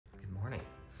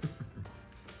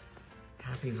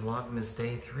Happy Vlogmas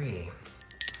Day 3.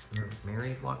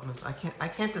 Merry Vlogmas? I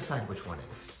can't decide which one it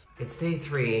is. It's Day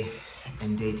 3,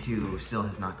 and Day 2 still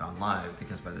has not gone live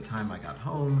because by the time I got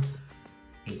home,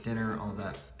 ate dinner, all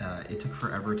that, it took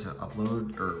forever to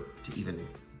upload or to even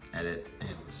edit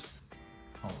and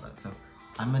all of that. So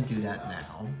I'm gonna do that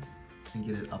now and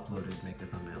get it uploaded, make the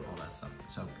thumbnail, all that stuff.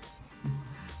 So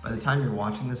by the time you're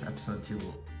watching this, episode 2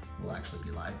 will actually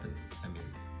be live, but I mean,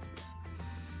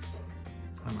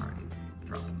 I'm already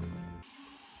dropping the ball.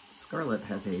 Scarlett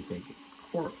has a big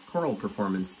choral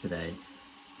performance today,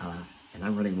 and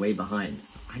I'm running way behind,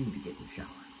 so I need to get in the shower.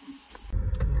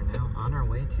 We are now on our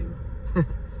way to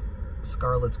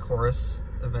Scarlett's chorus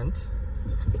event.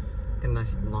 Got a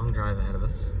nice long drive ahead of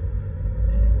us.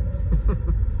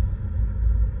 And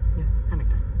yeah, panic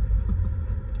time.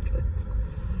 Because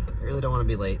I really don't want to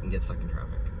be late and get stuck in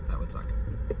traffic. That would suck.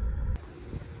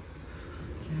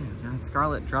 Okay, now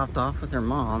Scarlett dropped off with her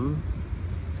mom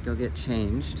to go get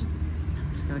changed.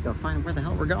 I'm just gonna go find where the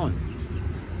hell we're going.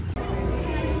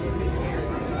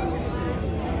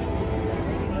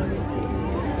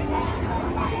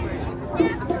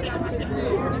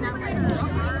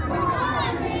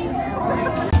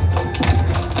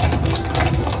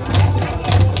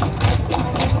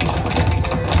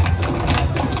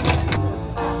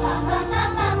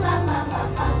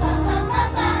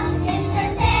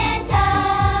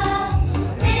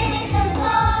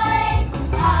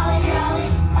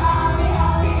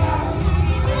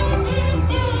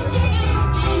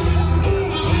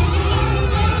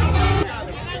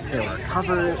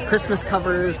 Christmas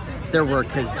covers, there were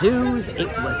kazoos, it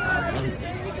was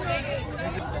amazing.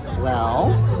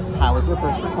 Well, how was your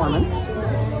first performance?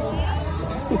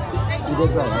 You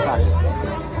did great, I'm proud of you.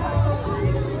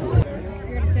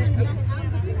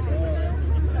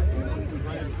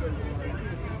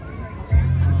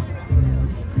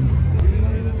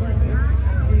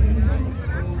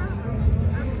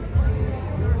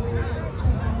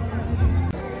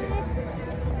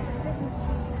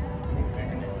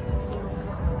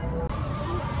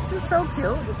 So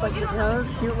cute. It's like, you know,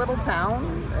 this cute little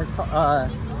town. It's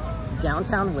called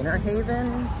downtown Winter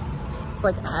Haven. It's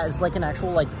like has like an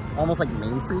actual like almost like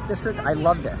Main Street district. I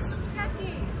love this.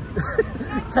 Sketchy.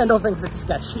 Kendall thinks it's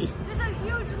sketchy. There's a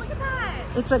huge, look at that.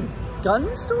 It's a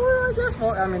gun store, I guess.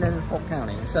 Well, I mean, it is Polk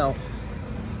County, so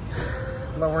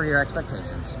lower your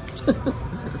expectations.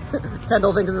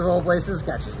 Kendall thinks this whole place is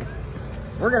sketchy.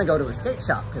 We're gonna go to a skate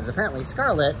shop because apparently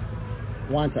Scarlett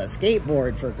wants a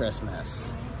skateboard for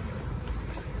Christmas.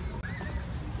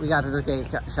 We got to the skate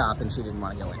shop and she didn't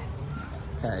want to go in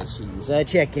because she's a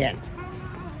chicken.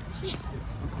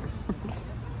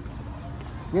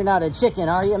 You're not a chicken,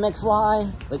 are you,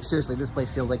 McFly? Like seriously, this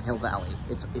place feels like Hill Valley.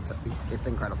 It's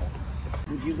incredible.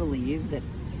 Would you believe that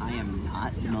I am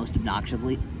not the most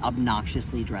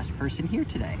obnoxiously dressed person here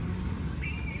today?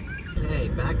 Okay,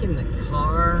 back in the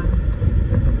car,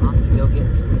 off to go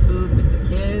get some food with the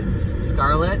kids.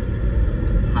 Scarlett,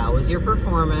 how was your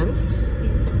performance?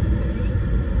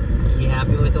 You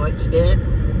happy with what you did?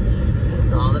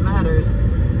 That's all that matters.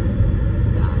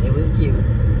 Yeah, it was cute.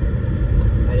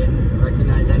 I didn't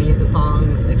recognize any of the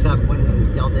songs except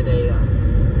when y'all did a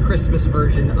Christmas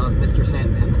version of Mr.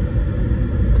 Sandman,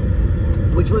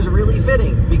 which was really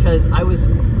fitting because I was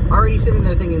already sitting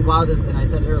there thinking, wow, this, and I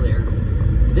said it earlier,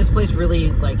 this place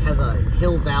really like has a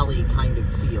Hill Valley kind of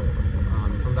feel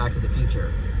from Back to the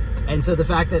Future. And so the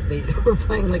fact that they were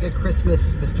playing like a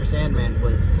Christmas Mr. Sandman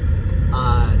was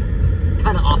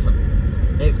kind of awesome.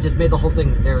 It just made the whole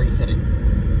thing very fitting.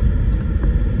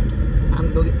 Time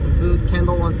to go get some food.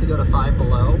 Kendall wants to go to Five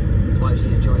Below. That's why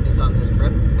she's joined us on this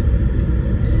trip.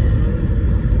 And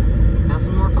have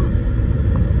some more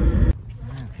fun.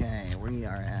 Okay, we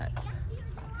are at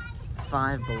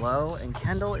Five Below, and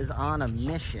Kendall is on a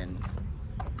mission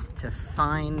to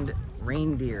find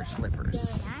reindeer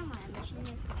slippers.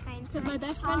 Because my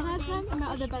best friend has them, and my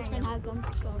other best friend has them,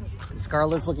 so. And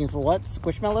Scarlett's looking for what?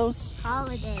 Squishmallows?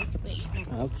 Holiday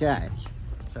Squishmallows. Okay.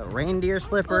 So reindeer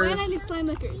slippers. Oh, and I need slime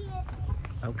lickers.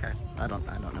 Okay. I don't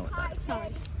know what that is.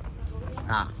 Sorry.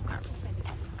 Ah, all right.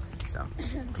 So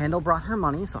Kendall brought her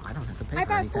money, so I don't have to pay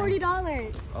for anything. I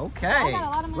got $40. Okay. I got a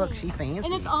lot of money. Look, she fancy.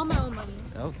 And it's all my own money.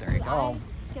 Oh, there you go.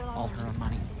 All her own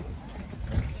money.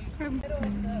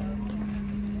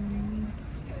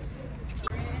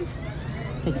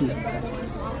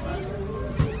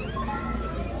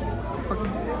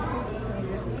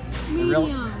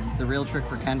 The real trick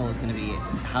for Kendall is going to be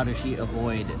how does she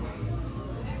avoid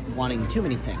wanting too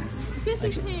many things.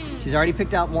 Christmas pants. She's already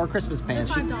picked out more Christmas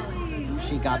pants. They're $5.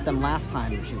 She got them last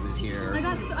time she was here. I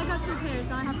got 2 pairs,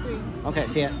 now I have 3. Okay,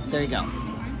 so yeah, there you go.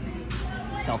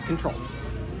 Self-control.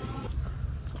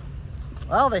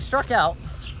 Well, they struck out.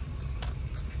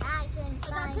 I can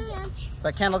find pants.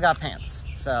 But Kendall got pants,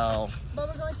 so... But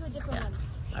we're going to a different one.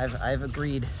 I've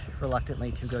agreed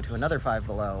reluctantly to go to another Five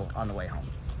Below on the way home.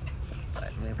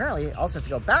 But we apparently also have to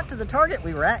go back to the Target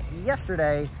we were at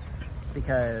yesterday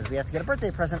because we have to get a birthday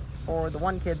present for the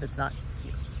one kid that's not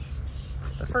here.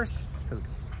 But first, food.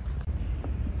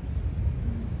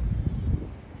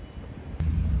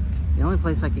 The only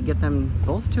place I could get them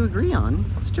both to agree on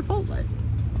was Chipotle.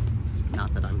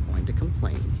 Not that I'm going to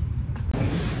complain.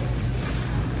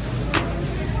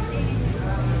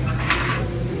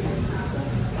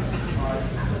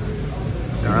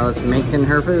 Scarlett's making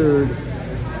her food.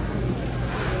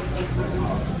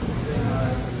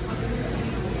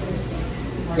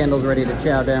 Kendall's ready to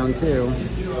chow down too.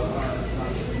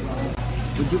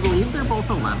 Would you believe they're both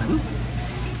 11?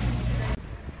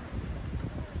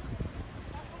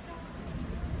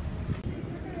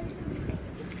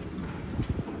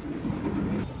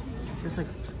 It's like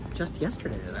just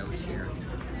yesterday that I was here.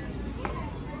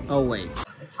 Oh wait.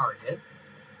 At Target.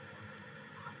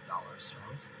 $100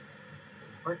 spent.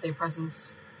 Birthday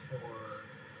presents for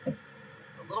the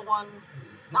little one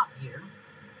who's not here.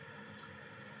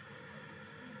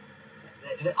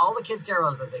 All the kids care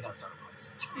about is that they got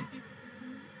Starbucks.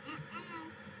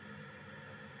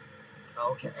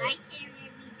 Okay. I care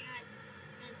that we got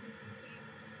presents from Kennedy.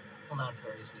 Well, that's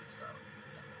very sweet, Scarlett.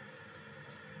 So,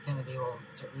 Kennedy will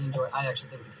certainly enjoy. I actually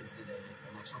think the kids did an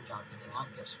excellent job picking out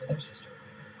gifts for their sister.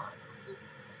 I'm very proud of them.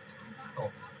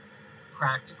 Both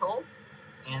practical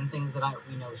and things that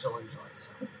we know she'll enjoy.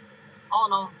 So, all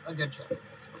in all, a good trip.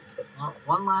 Now,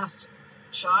 one last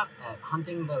shot at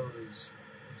hunting those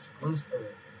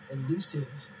elusive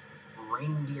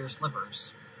reindeer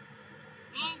slippers.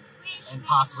 And Squishmallows. And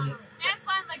possibly... And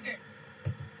slime lickers.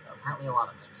 Apparently a lot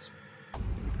of things.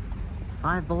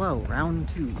 Five Below, round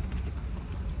 2.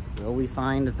 Will we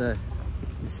find the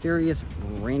mysterious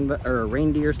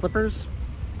reindeer slippers?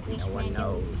 No one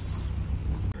knows.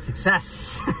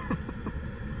 Success!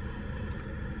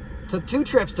 Took 2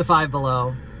 trips to Five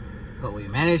Below, but we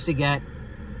managed to get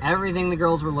everything the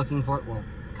girls were looking for. Well,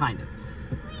 kind of.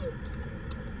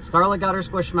 Scarlett got her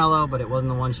Squishmallow, but it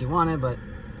wasn't the one she wanted, but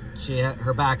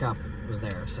her backup was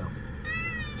there, so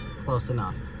close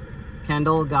enough.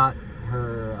 Kendall got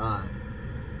her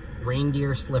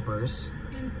reindeer slippers.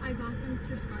 And I got them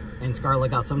for Scarlett. And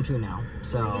Scarlett got some too now,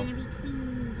 so they're gonna be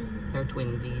twinsies. they're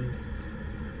twinsies.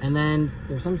 And then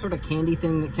there's some sort of candy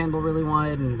thing that Kendall really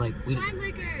wanted, and like Slime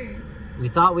licker. We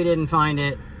thought we didn't find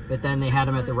it, but then they had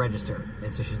them at the register,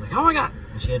 and so she's like, "Oh my god!"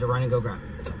 And she had to run and go grab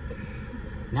it. So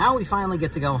now we finally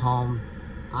get to go home.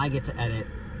 I get to edit,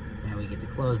 and we get to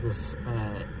close this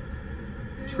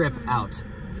trip out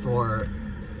for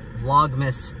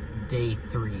Vlogmas Day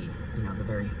 3. You know, the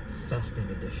very festive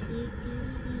edition.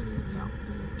 So,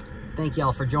 thank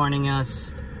y'all for joining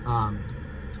us.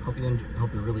 Hope you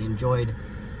really enjoyed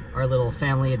our little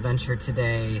family adventure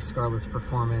today. Scarlett's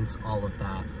performance, all of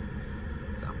that.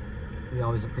 So, we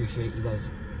always appreciate you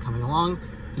guys coming along.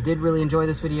 If you did really enjoy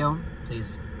this video,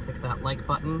 please click that like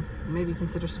button and maybe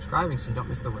consider subscribing so you don't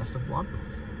miss the rest of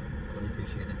Vlogmas. Really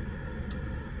appreciate it.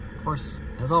 Of course,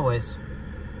 as always,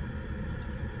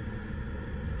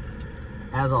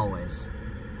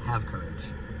 have courage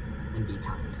and be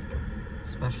kind,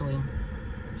 especially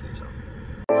to yourself.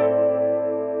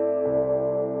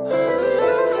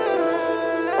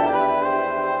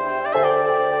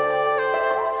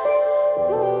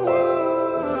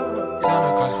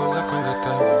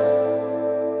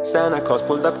 Santa Claus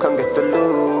pulled up, come get the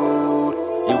loot.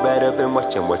 You better been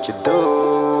watching what you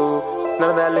do. None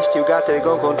of that list you got, they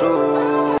gon' come true.